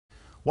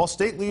While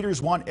state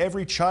leaders want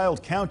every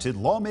child counted,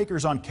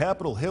 lawmakers on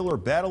Capitol Hill are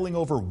battling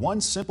over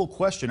one simple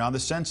question on the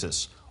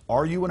census.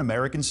 Are you an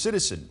American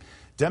citizen?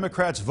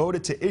 Democrats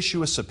voted to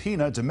issue a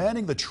subpoena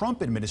demanding the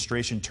Trump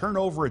administration turn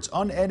over its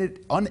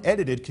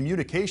unedited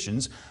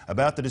communications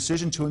about the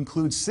decision to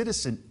include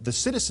the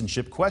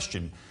citizenship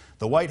question.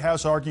 The White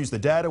House argues the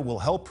data will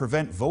help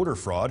prevent voter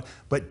fraud,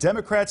 but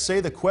Democrats say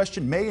the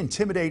question may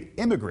intimidate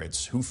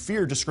immigrants who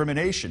fear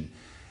discrimination.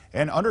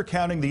 And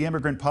undercounting the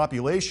immigrant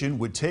population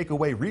would take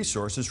away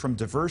resources from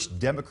diverse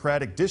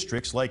Democratic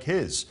districts like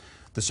his.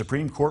 The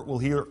Supreme Court will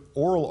hear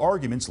oral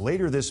arguments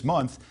later this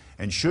month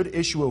and should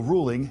issue a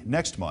ruling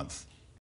next month.